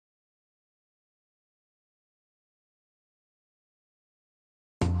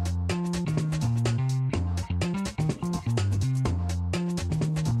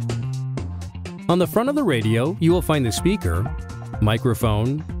On the front of the radio, you will find the speaker,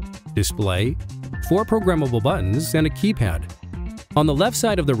 microphone, display, 4 programmable buttons, and a keypad. On the left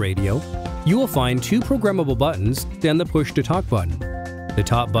side of the radio, you will find 2 programmable buttons and the push-to-talk button. The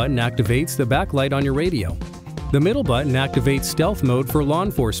top button activates the backlight on your radio. The middle button activates stealth mode for law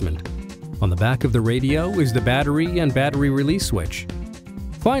enforcement. On the back of the radio is the battery and battery release switch.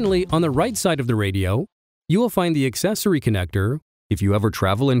 Finally, on the right side of the radio, you will find the accessory connector. If you ever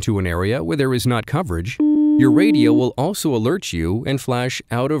travel into an area where there is not coverage, your radio will also alert you and flash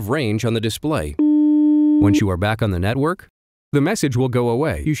out of range on the display. Once you are back on the network, the message will go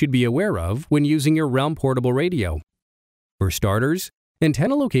away. You should be aware of when using your Relm portable radio. For starters,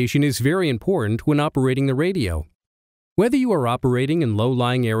 antenna location is very important when operating the radio. Whether you are operating in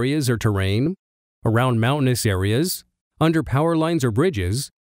low-lying areas or terrain, around mountainous areas, under power lines or bridges,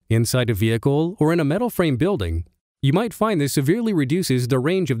 inside a vehicle, or in a metal frame building, you might find this severely reduces the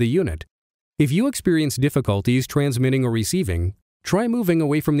range of the unit. If you experience difficulties transmitting or receiving, try moving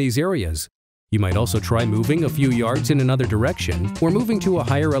away from these areas. You might also try moving a few yards in another direction or moving to a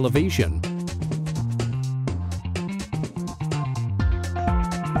higher elevation.